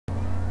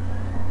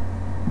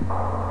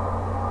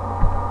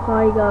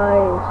Hi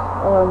guys,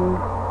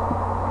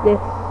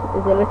 this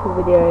is a little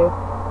video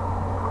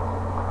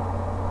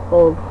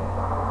of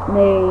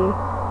me,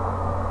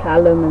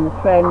 Callum and a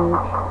friend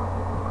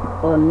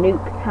on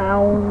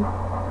Nuketown.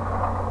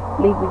 I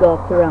believe we got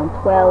up to around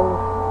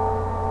 12.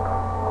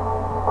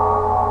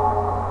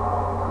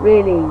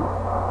 Really,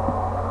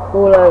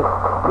 all I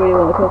really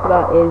want to talk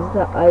about is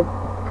that I've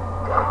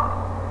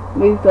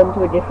moved on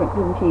to a different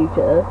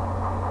computer.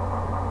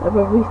 I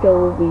probably still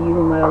will be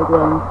using my old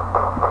one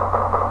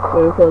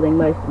for recording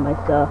most of my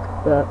stuff,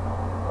 but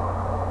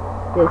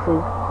this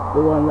is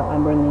the one that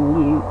I'm bringing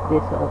you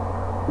this off.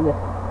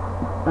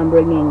 I'm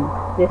bringing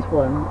this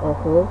one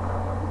off of.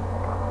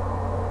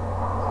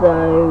 So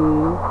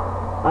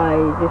I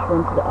just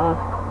wanted to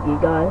ask you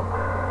guys.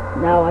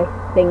 Now I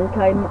think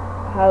I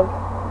have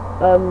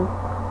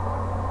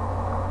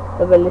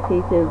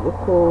ability to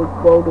record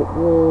World at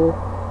War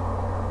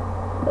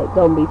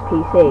Zombies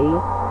PC.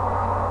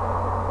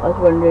 I was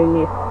wondering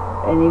if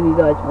any of you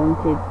guys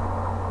wanted,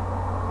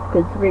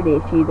 because really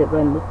it's you that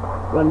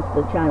runs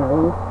the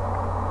channel.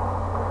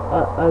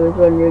 I was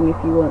wondering if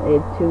you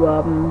wanted to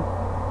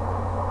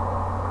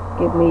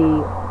give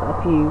me a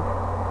few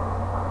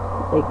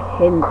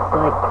hints,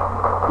 like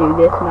do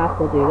this map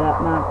or do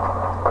that map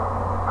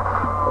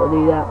or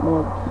do that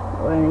mod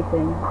or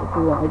anything. If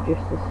you wanted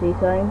just to see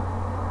something,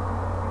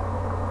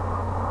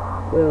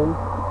 we'll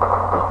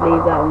just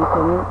leave that in the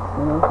comments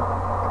and I'll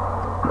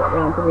get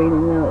around to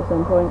reading them at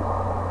some point.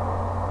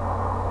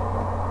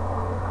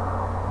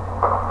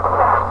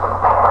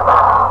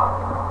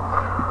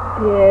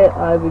 Here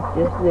I was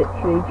just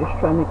literally just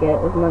trying to get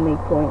as many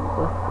points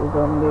off the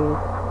zombies.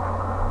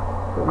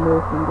 So I'm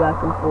walking back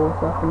and forth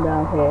up and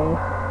down here.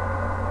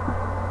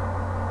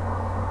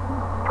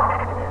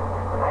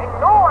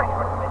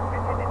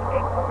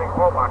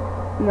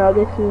 Now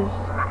this is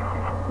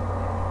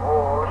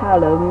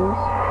Callum's,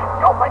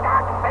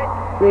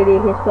 really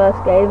his first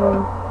game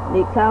on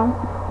Nuketown.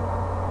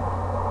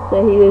 So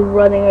he was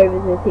running over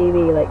to the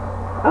TV like,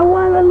 I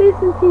want to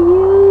listen to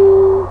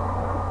you.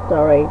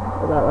 Sorry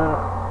about that,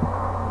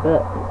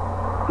 but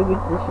he was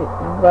just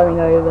running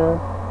over,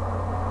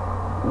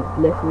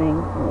 listening,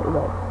 and it was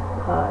like,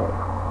 hi.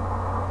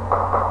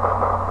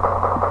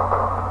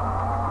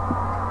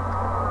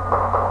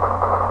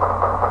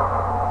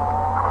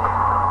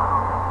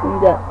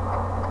 And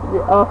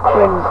our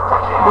friend,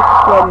 this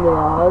friend of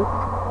ours,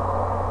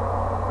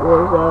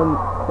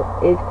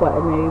 is quite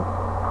a noob.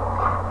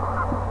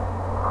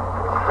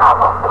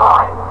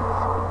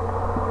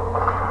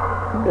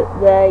 But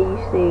there you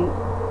see,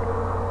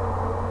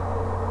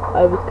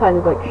 I was kind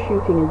of like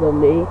shooting a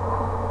zombie.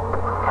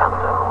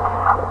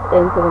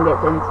 Then someone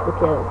gets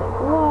insta-kill, it's like,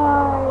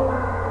 why?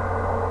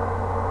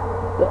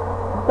 But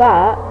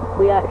that,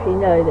 we actually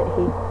know that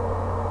he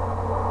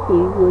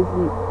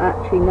wasn't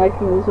actually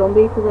knifing the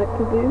zombie for that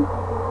kaboom.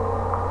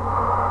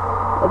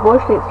 I've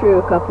watched it through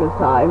a couple of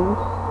times,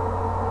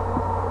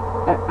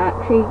 and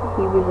actually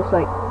he was just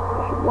like,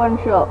 one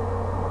shot,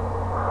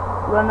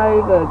 run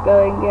over,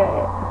 go and get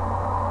it.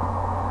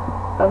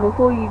 And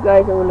before you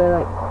guys all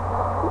are like,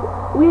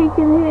 we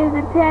can hear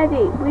the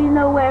teddy, we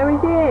know where it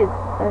is,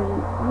 and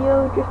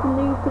you're just a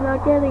noob for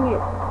not getting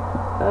it.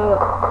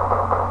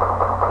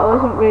 I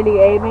wasn't really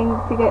aiming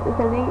to get the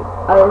teddy,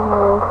 I was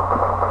more,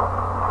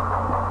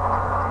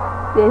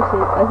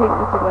 I think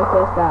this is my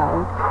first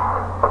down.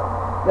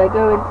 So I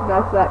go in to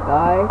knife that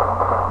guy,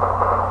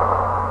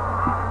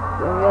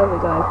 then the other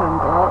guy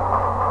comes up,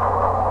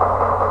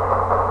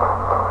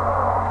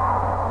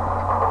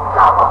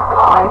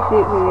 I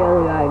shoot through the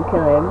other guy and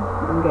kill him,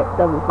 and get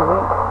double for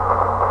it.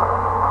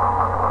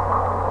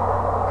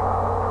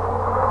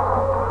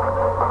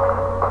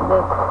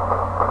 But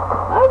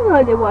I have no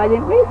idea why I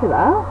didn't read for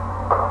that.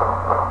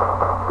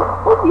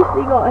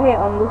 Obviously got hit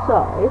on the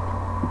side.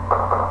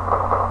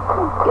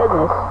 Oh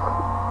goodness.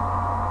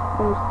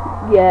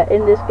 Yeah,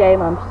 in this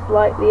game I'm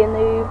slightly a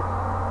noob.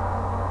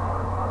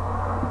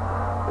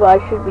 But I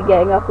should be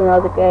getting up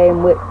another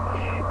game which...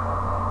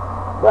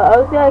 Well, I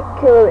was going to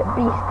kill it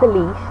beast to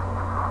least.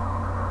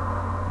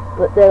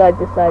 But then I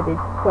decided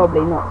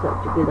probably not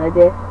such a good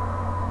idea.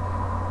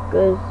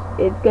 Because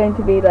it's going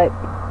to be like...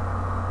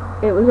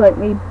 It was like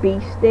me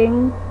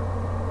beasting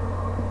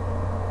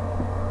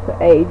for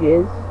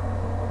ages.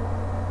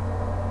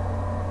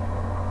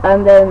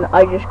 And then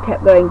I just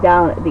kept going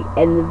down at the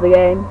end of the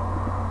game.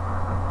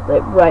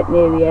 Like right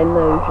near the end, I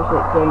was just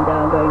like going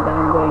down, going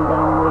down, going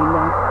down, going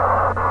down.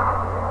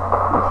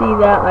 You see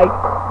that?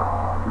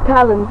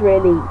 Callum's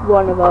really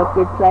one of our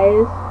good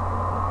players.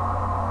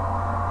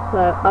 So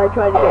I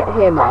tried to get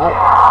him up.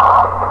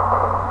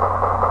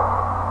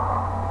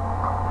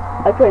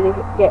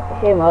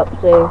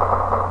 So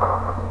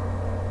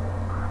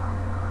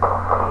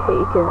he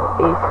can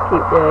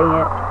keep doing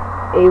it,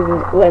 even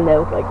when there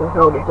was like a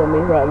horde of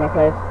zombies right in my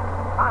face.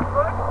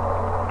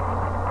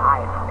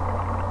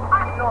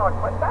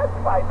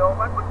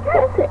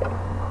 That's it.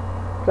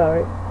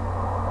 Sorry.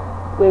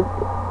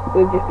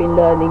 We've just been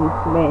learning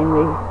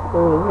mainly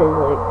all of his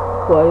like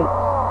quotes,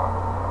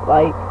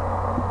 like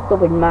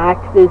stopping Max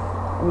this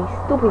and these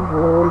stupid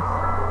rules,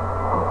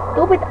 and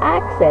stupid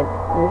accent,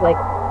 and it's like,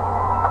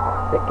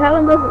 but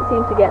Callum doesn't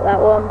seem to get that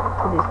one,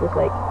 because it's just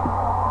like,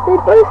 they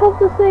both have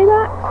the same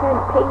accent,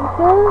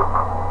 Peter.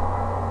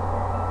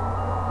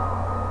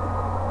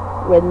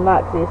 When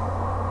Max is,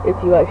 if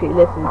you actually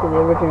listen to the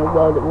original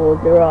World at War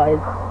Derides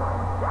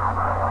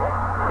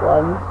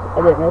ones, I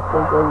don't know if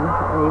they've done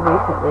any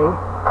recently,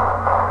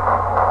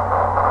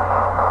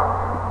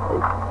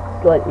 it's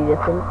slightly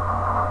different.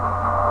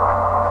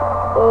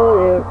 Oh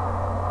dear.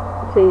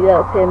 See,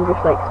 that's him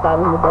just like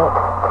spamming the box.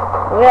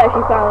 And we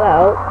actually found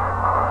out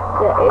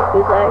that it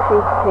was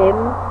actually him.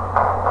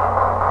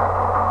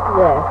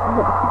 There.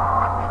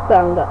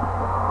 Found out.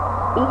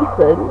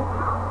 Ethan,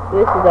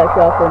 this is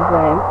actually our friend's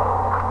name,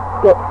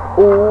 got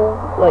all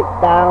like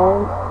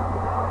downs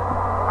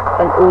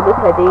and all the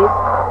teddies.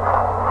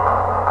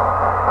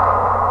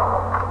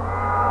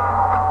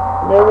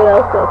 No one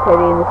else got a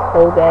teddy in this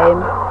whole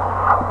game.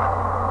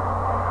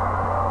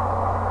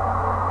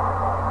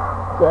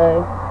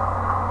 So,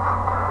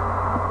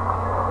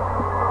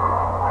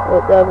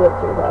 well, I've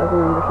looked at that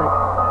and I'm just like,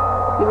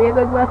 give me a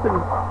good weapon.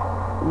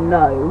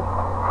 No.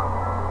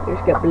 You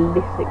just get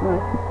ballistic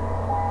knife.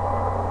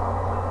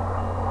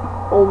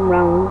 On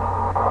round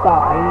 5,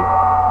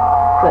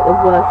 it's like the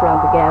worst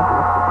round to get a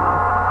ballistic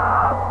knife.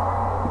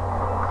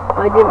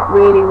 I didn't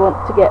really want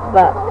to get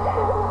back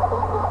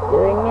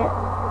doing it.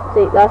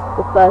 See, that's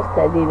the first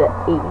teddy that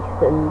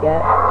Ethan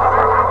gets.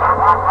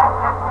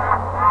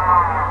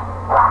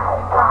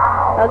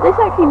 Now this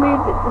actually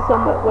moved it to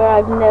somewhere where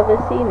I've never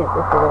seen it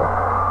before.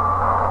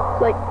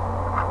 It's like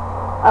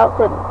out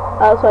front,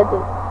 outside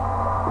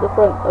the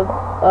front of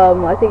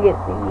I think it's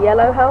the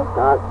yellow house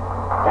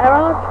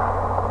garage.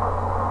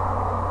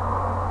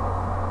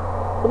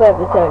 I'll be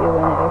able to tell you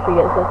when it actually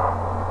gets there.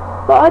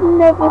 But I've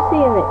never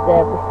seen it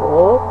there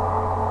before.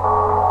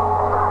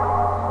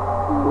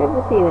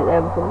 Never seen it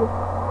there before.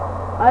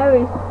 I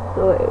always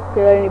thought it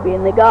could only be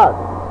in the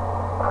garden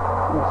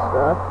and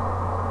stuff.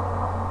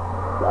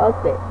 So I was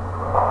a bit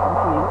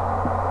confused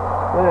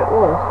where it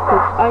was,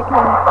 because I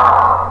can,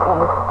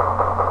 oh,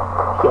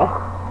 yeah,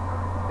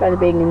 kind of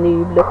being a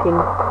noob looking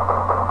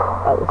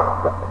at the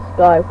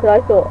sky, because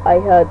I thought I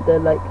heard the,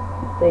 like,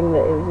 thing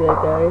that it was going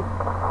to go,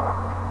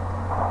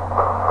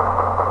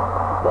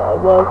 but I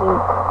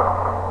wasn't,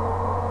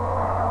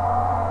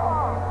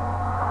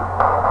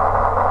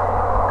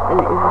 and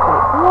it was just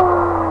like,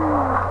 whoa,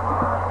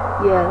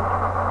 yeah,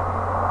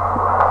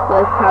 so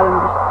there's Callum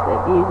just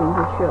like using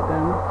his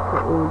shotgun for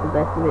all the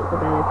best of its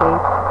ability.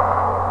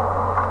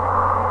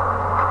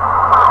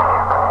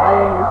 I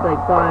then just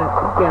like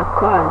get a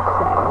fire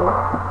sale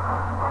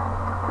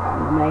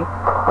randomly,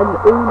 and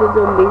all the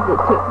zombies that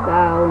took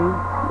down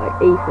like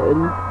Ethan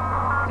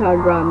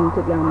turned around and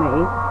took down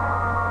me.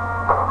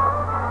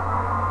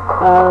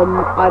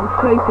 I'm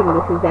hoping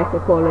this is better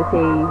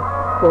quality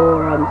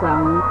for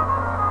sound.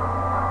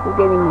 The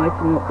beginning might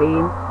have not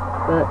been,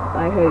 but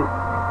I hope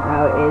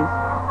now it is.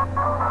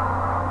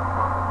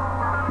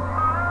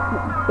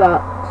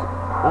 But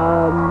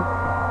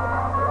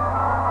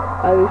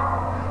I was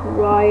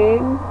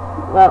trying.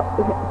 Well,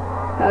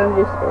 Callum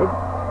just said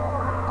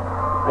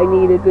I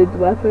need a good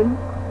weapon,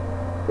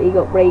 but he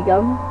got ray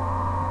gun,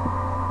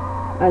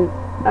 and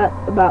at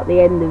about the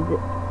end of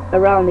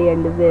around the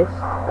end of this,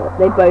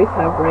 they both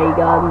have ray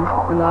gun,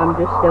 and I'm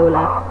just still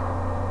left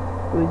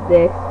with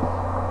this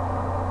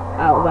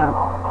out of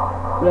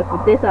ammo. Left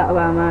with this out of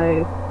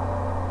ammo.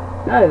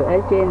 No,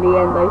 actually in the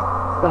end I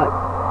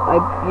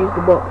used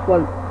the box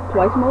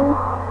twice more.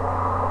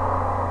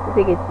 I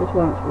think it's just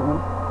once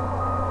more.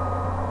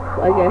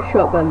 But I get a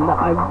shotgun that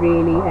I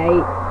really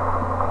hate.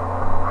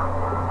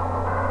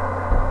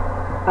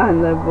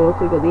 And I've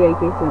also got the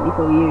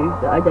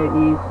AK-74U that I don't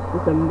use for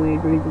some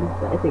weird reason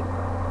that I think.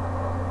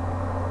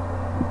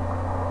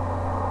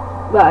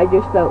 But I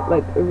just felt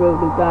like a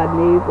really bad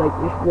noob, like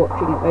just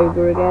watching it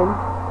over again.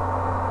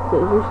 So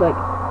it's just like,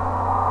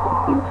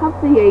 you have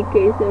the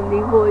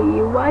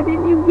AK-74U, why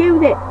didn't you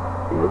use it?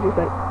 And it was just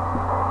like,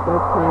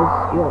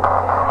 because you're...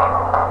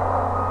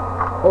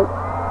 Oh.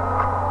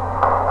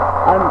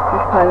 I'm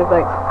just kind of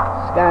like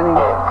scanning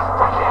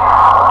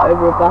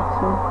over a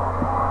button.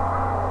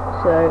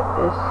 So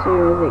as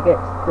soon as it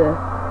gets to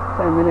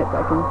 10 minutes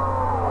I can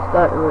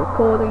start the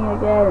recording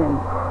again, and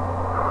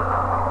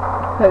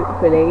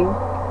hopefully,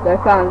 I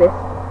found this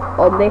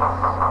on this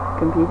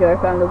computer,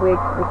 I found a weird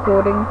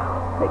recording,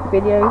 like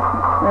video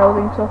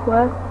melding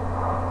software.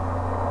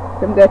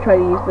 So I'm going to try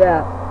to use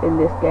that in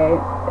this game,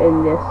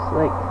 in this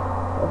like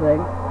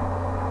thing.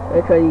 I'm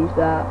going to try to use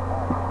that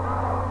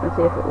and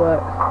see if it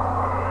works.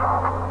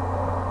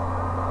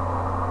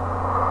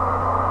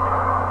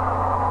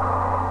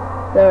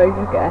 So I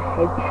just get a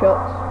headshot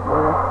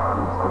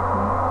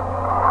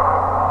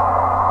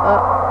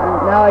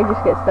and now I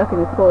just get stuck in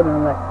the corner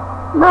and I'm like,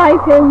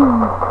 knife him!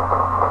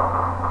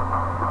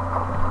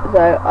 So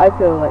I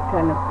feel like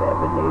kind of a bit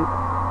of a noob.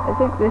 I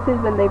think this is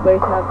when they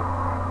both have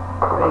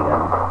ray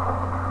guns.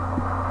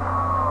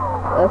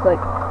 That's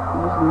like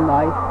just a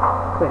knife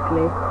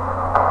quickly.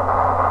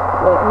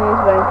 Well,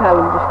 here's when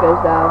Callum just goes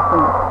down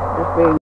from just being